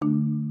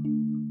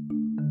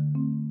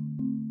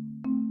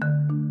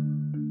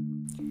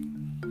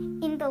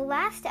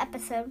last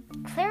episode,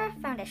 Clara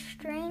found a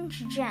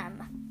strange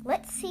gem.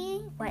 Let's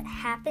see what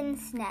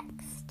happens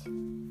next.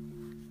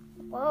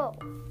 Whoa.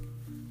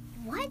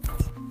 What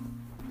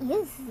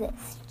is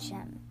this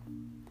gem?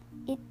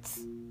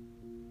 It's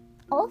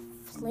all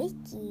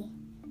flaky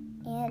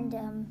and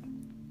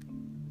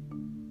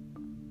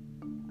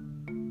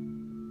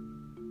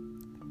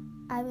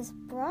I was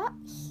brought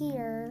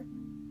here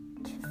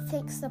to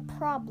fix the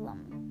problem.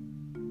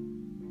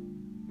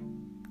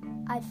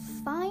 I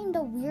find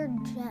a weird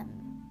gem.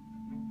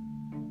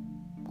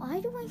 Why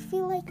do I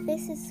feel like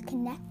this is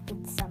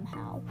connected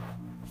somehow?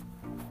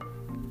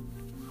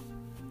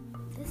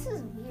 This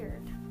is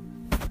weird.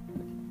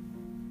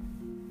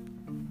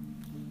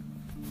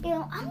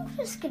 I'm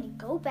just gonna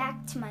go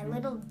back to my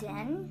little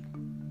den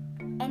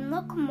and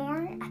look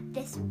more at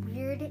this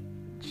weird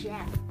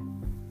gem.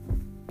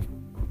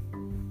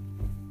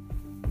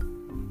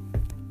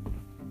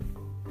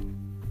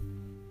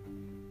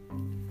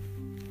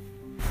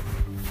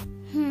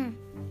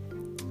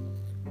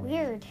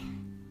 Weird.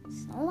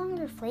 It's no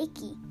longer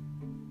flaky.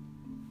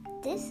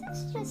 This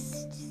is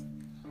just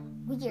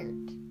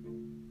weird.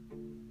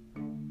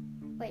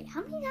 Wait,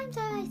 how many times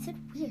have I said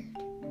weird?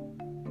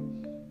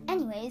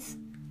 Anyways,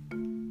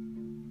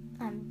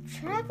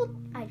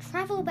 I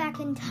travel back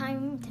in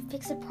time to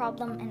fix a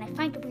problem and I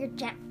find a weird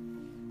gem.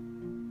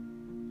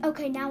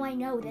 Okay, now I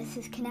know this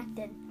is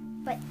connected.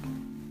 But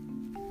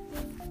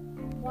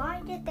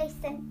why did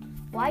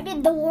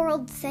the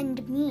world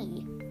send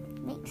me?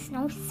 Makes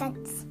no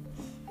sense.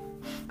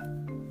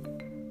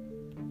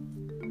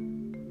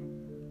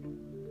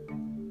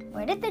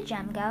 Where did the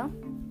gem go?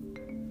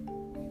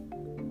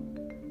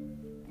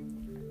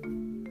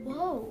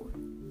 Whoa.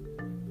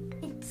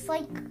 It's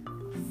like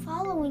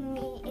following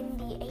me in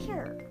the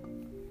air.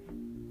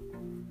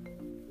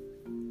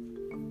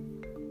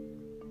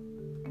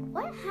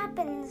 What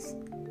happens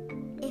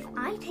if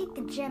I take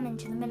the gem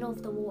into the middle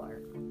of the war?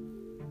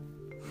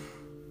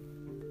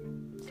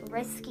 It's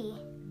risky,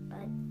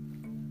 but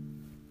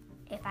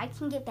if I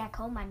can get back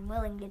home, I'm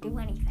willing to do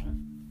anything.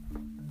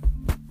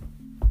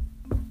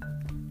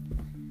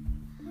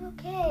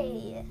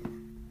 Okay,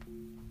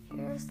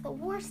 here's the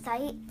war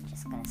site.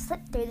 Just gonna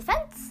slip through the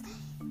fence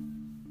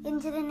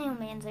into the no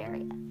man's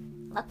area.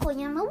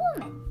 Luckily, I'm a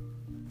woman.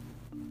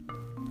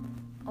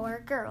 Or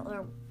a girl,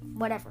 or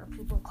whatever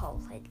people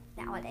call it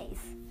nowadays.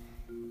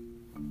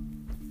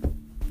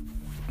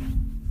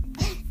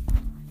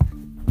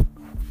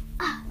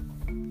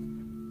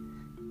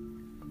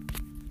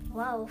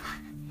 Whoa,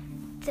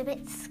 it's a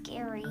bit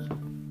scary.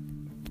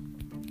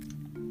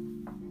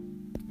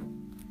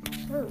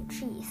 Oh,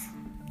 jeez.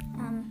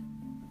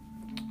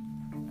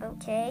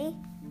 Okay,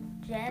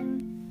 gem.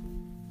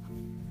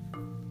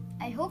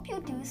 I hope you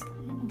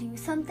do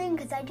something,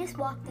 because I just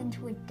walked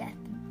into a death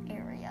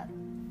area.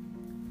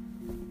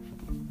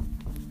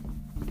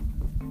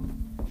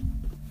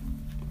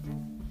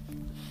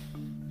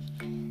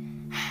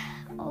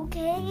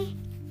 Okay.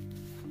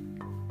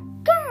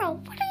 Girl,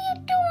 what are you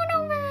doing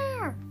over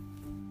there?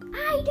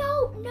 I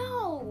don't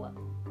know.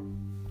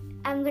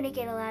 I'm gonna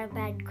get a lot of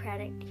bad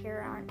credit here,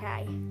 aren't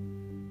I?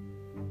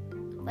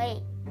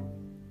 Wait.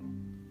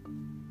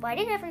 Why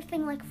did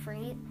everything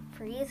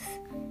freeze?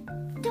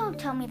 Don't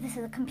tell me this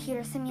is a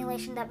computer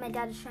simulation that my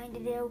dad is trying to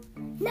do.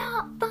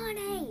 Not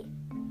funny!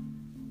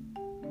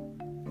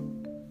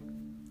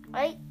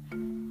 Wait.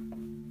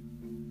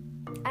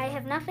 I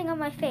have nothing on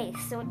my face,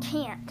 so it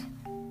can't.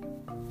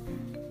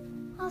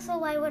 Also,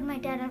 why would my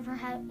dad ever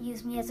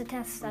use me as a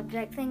test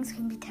subject? Things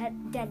can be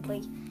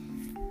deadly.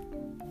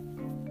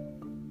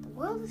 The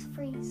world is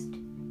freezed,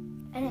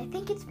 and I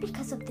think it's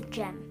because of the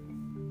gem.